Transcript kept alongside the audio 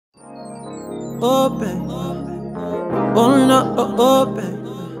oh, baby. Oh, no, oh, baby.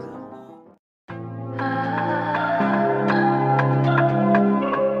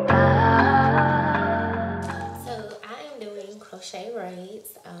 So I am doing crochet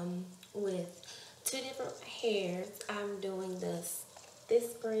braids with two different hairs. I'm doing this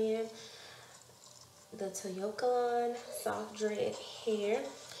brand, the Toyokalon soft dreaded hair,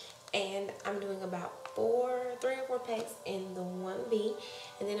 and I'm doing about 3 or 4 packs in the 1B,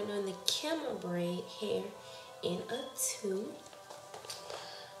 and then I'm doing the Kimba braid hair in a 2.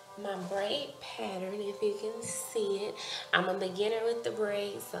 My braid pattern, if you can see it, I'm a beginner with the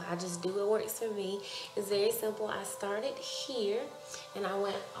braids, so I just do what works for me. It's very simple. I started here and I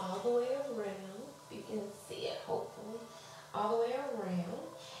went all the way around, if you can see it, hopefully, all the way around,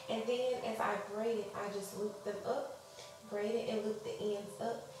 and then as I braided, I just looped them up, braided and looped the ends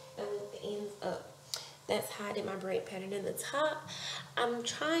up and looped the ends up. That's how I did my braid pattern. In the top, I'm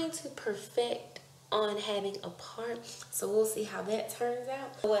trying to perfect on having a part, so we'll see how that turns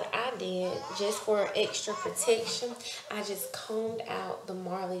out. What I did, just for extra protection, I just combed out the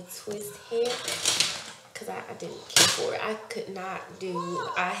Marley Twist hair because I didn't care for it. I could not do,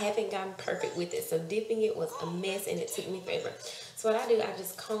 I haven't gotten perfect with it, so dipping it was a mess and it took me forever. So what I do, I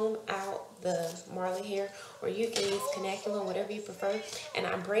just comb out the Marley hair, or you can use canacolin, whatever you prefer, and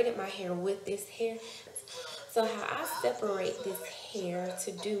I braided my hair with this hair. So how I separate this hair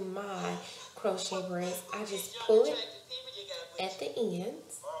to do my crochet braids, I just pull it at the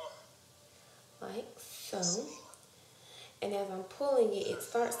ends, like so. And as I'm pulling it, it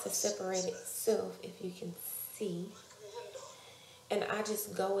starts to separate itself, if you can see. And I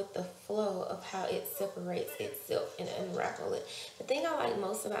just go with the flow of how it separates itself and unravel it. The thing I like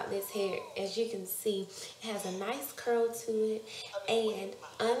most about this hair, as you can see, it has a nice curl to it. And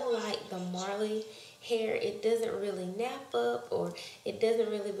unlike the Marley hair, it doesn't really nap up, or it doesn't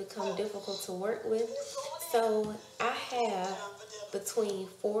really become difficult to work with. So I have between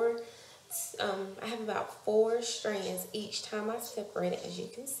I have about 4 strands each time I separate it, as you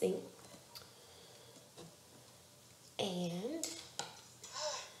can see. And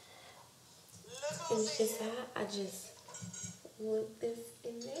it's just that I just loop this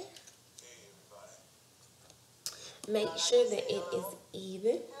in there. Make sure that it is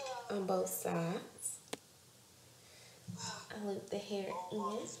even on both sides. I loop the hair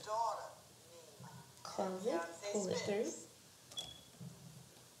in, close it, pull it through.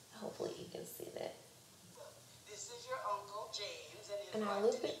 Hopefully you can see that. And I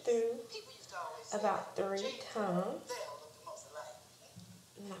loop it through about 3 times.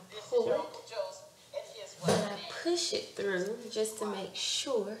 And I pull it. And I push it through just to make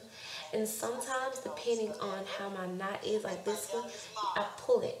sure. And sometimes, depending on how my knot is, like this one, I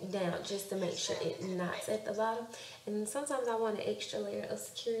pull it down just to make sure it knots at the bottom. And sometimes I want an extra layer of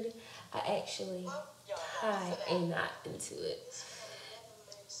security. I actually tie a knot into it.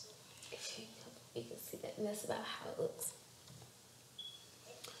 If you can see that, and that's about how it looks.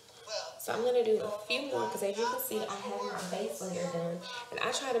 So I'm going to do a few more, because as you can see, I have my base layer done. And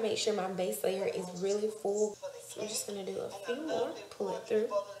I try to make sure my base layer is really full. So I'm just going to do a few more, pull it through,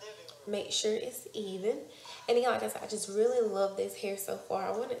 make sure it's even. And again, like I said, I just really love this hair so far.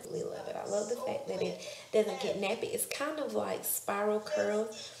 I really love it. I love the fact that it doesn't get nappy. It's kind of like spiral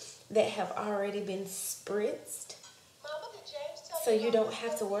curls that have already been spritzed. So you don't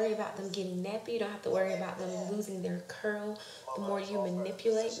have to worry about them getting nappy. You don't have to worry about them losing their curl the more you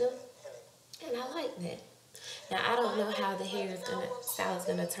manipulate them. And I like that. Now, I don't know how the style is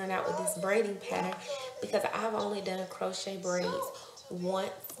gonna turn out with this braiding pattern, because I've only done crochet braids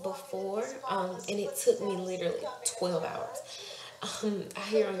once before, and it took me literally 12 hours. I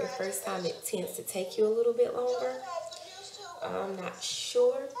hear on your first time it tends to take you a little bit longer. I'm not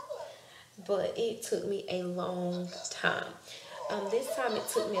sure, but it took me a long time. This time it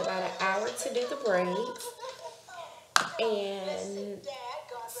took me about an hour to do the braids, and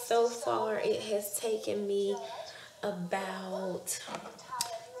so far it has taken me about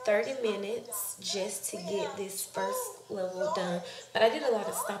 30 minutes just to get this first level done. But I did a lot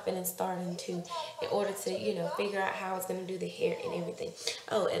of stopping and starting too, in order to, you know, figure out how I was going to do the hair and everything.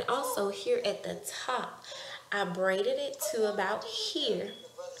 Oh, and also here at the top, I braided it to about here.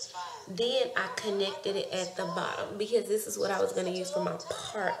 Then I connected it at the bottom, because this is what I was going to use for my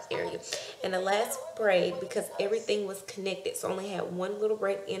part area. And the last braid, because everything was connected, so I only had one little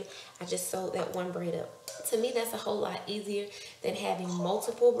braid in, I just sewed that one braid up. To me, that's a whole lot easier than having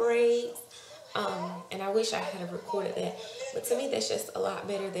multiple braids. And I wish I had recorded that. But to me, that's just a lot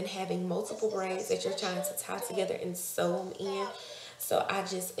better than having multiple braids that you're trying to tie together and sew them in. So I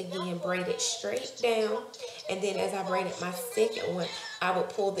just, again, braided straight down. And then as I braided my second one, I would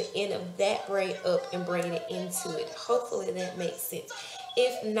pull the end of that braid up and braid it into it. Hopefully that makes sense.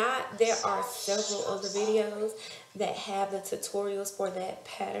 If not, there are several other videos that have the tutorials for that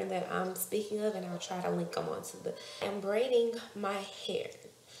pattern that I'm speaking of, and I'll try to link them onto the... I'm braiding my hair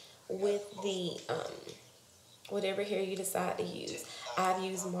with the whatever hair you decide to use. I've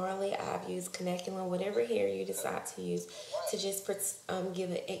used Marley, I've used Toyokalon, whatever hair you decide to use to just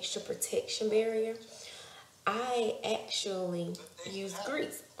give an extra protection barrier. I actually use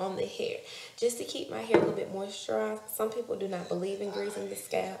grease on the hair just to keep my hair a little bit moisturized. Some people do not believe in greasing the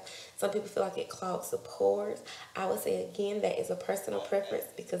scalp. Some people feel like it clogs the pores. I would say, again, that is a personal preference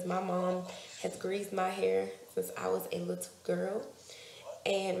because my mom has greased my hair since I was a little girl.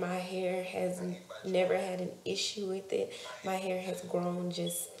 And my hair has never had an issue with it. My hair has grown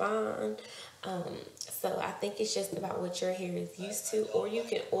just fine. So I think it's just about what your hair is used to, or you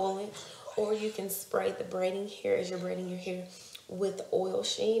can oil it, or you can spray the braiding hair as you're braiding your hair with oil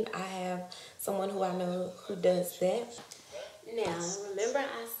sheen. I have someone who I know who does that. Now, remember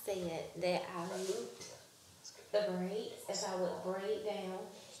I said that I looped the braids as I would braid down,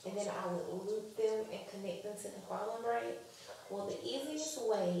 and then I would loop them and connect them to the falling braid. Well, the easiest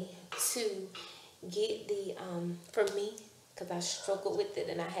way to get the, for me, because I struggled with it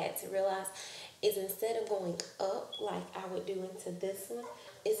and I had to realize, is instead of going up like I would do into this one,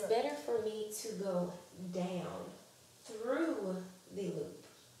 it's better for me to go down through the loop.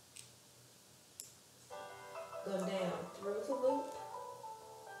 Go down through the loop.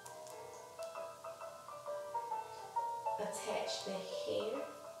 Attach the hair.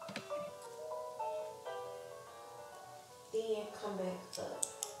 Then come back up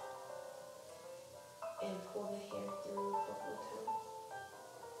and pull the hair through a couple of times.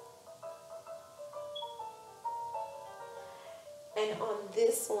 And on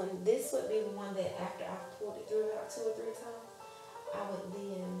this one, this would be the one that after I've pulled it through about 2 or 3 times, I would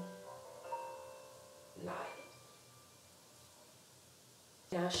then knot it.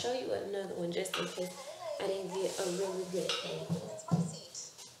 And I'll show you another one just in case I didn't get a really good angle.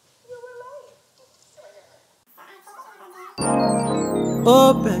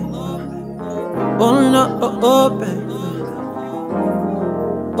 Open. Oh no, open.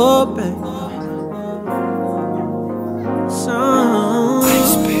 Open. Some.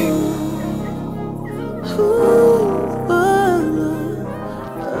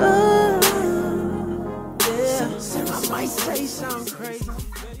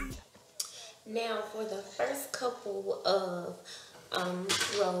 Now for the first couple of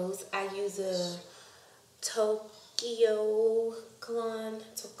rows, I use a Toyokalon,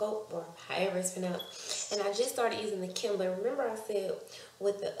 or however it's pronounced, and I just started using the Kimba. Remember I said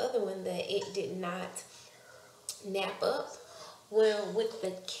with the other one that it did not nap up? Well, with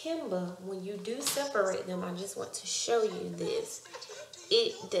the Kimba, when you do separate them, I just want to show you this.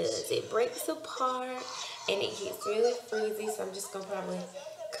 It does. It breaks apart and it gets really frizzy, so I'm just going to probably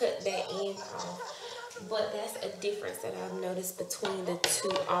cut that end off. But that's a difference that I've noticed between the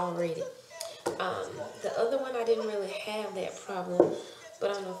two already. The other one, I didn't really have that problem,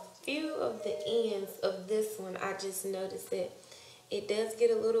 but on a few of the ends of this one, I just noticed that it does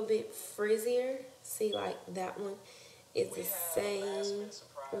get a little bit frizzier. See, like that one is the same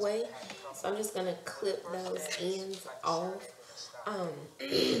way. So I'm just gonna clip those ends off.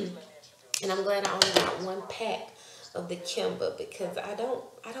 And I'm glad I only got 1 pack of the Kimba because I don't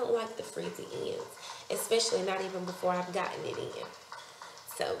like the frizzy ends, especially not even before I've gotten it in.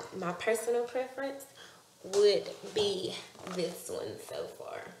 So my personal preference would be this one so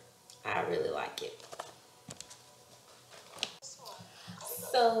far. I really like it.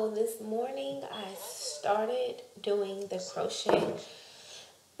 So this morning I started doing the crochet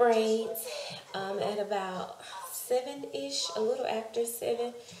braids at about 7-ish, a little after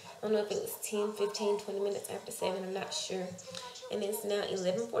 7. I don't know if it was 10, 15, 20 minutes after 7, I'm not sure. And it's now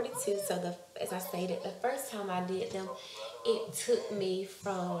 11:42, so as I stated, the first time I did them, it took me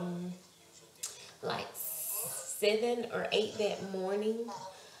from like 7 or 8 that morning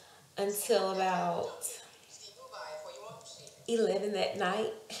until about 11 that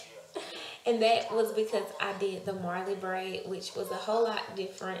night. And that was because I did the Marley braid, which was a whole lot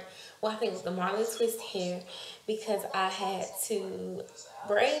different. Well, I think it was the Marley Twist hair, because I had to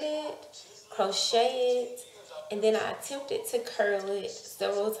braid it, crochet it, and then I attempted to curl it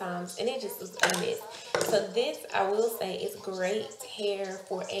several times, and it just was a mess. So this, I will say, is great hair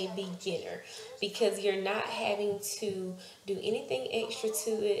for a beginner because you're not having to do anything extra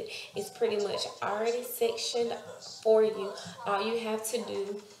to it. It's pretty much already sectioned for you. All you have to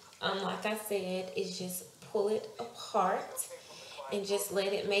do, like I said, is just pull it apart. and just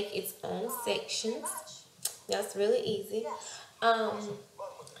let it make its own sections. That's really easy. And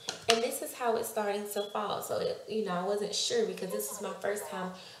this is how it's starting to fall. So, you know, I wasn't sure because this was my first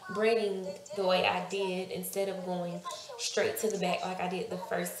time braiding the way I did instead of going straight to the back like I did the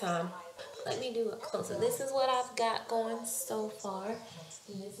first time. Let me do it closer. This is what I've got going so far.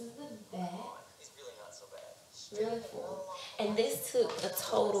 And this is the back. Really full. And this took a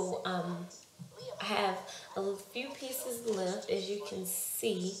total, I have a few pieces left, as you can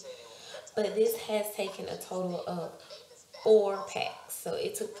see. But this has taken a total of 4 packs. So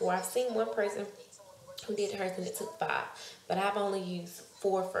it took 4. I've seen one person who did hers and it took 5. But I've only used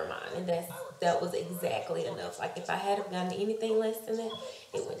 4 for mine. And that was exactly enough. Like if I had gotten anything less than that,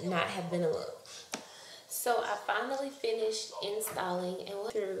 it would not have been enough. So I finally finished installing and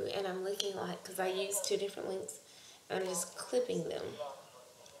went through, and I'm looking like, because I used 2 different links, I'm just clipping them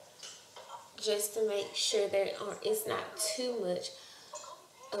just to make sure it's not too much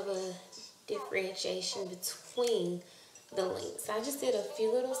of a differentiation between the links. I just did a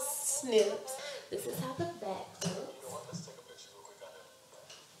few little snips. This is how the back looks.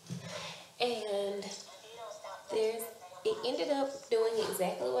 And it ended up doing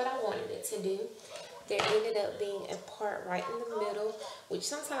exactly what I wanted it to do. There ended up being a part right in the middle, which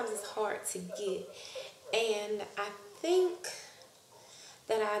sometimes is hard to get. And I think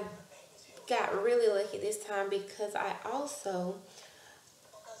that I got really lucky this time because I also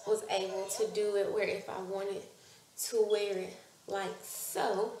was able to do it where if I wanted to wear it like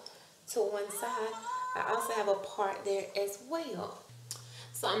so to one side, I also have a part there as well.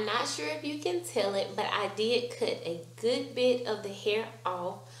 So I'm not sure if you can tell it, but I did cut a good bit of the hair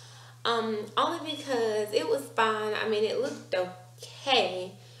off. Only because it was fine. I mean, it looked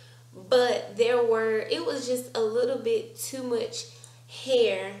okay, but it was just a little bit too much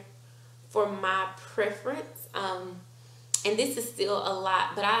hair for my preference. And this is still a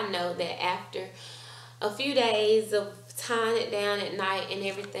lot, but I know that after a few days of tying it down at night and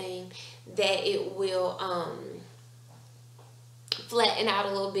everything, that it will flatten out a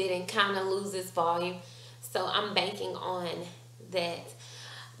little bit and kind of lose its volume. So I'm banking on that.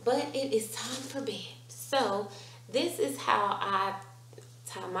 But it is time for bed. So this is how I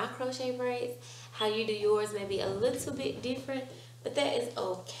tie my crochet braids. How you do yours may be a little bit different, but that is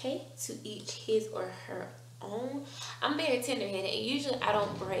okay, to each his or her own. I'm very tender-headed, and usually I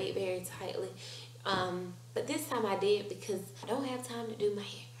don't braid very tightly. But this time I did because I don't have time to do my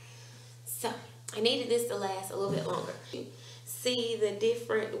hair. So I needed this to last a little bit longer. See the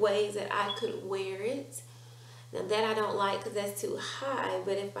different ways that I could wear it. Now that I don't like because that's too high,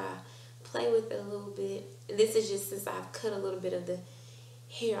 but if I play with it a little bit, this is just since I've cut a little bit of the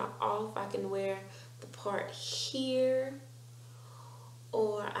hair off, I can wear the part here,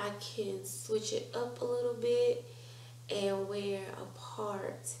 or I can switch it up a little bit and wear a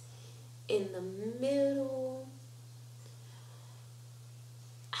part in the middle.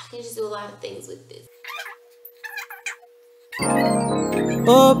 I can just do a lot of things with this.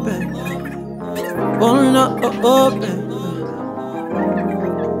 Open, oh no, open,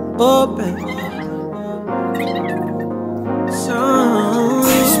 open.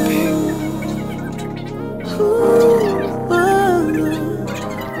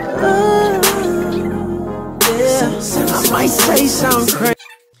 I might say something crazy.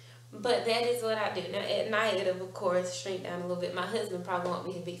 But that is what I do. Now at night it'll of course shrink down a little bit. My husband probably won't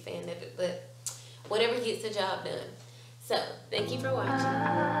be a big fan of it, but whatever gets the job done. So thank you for watching.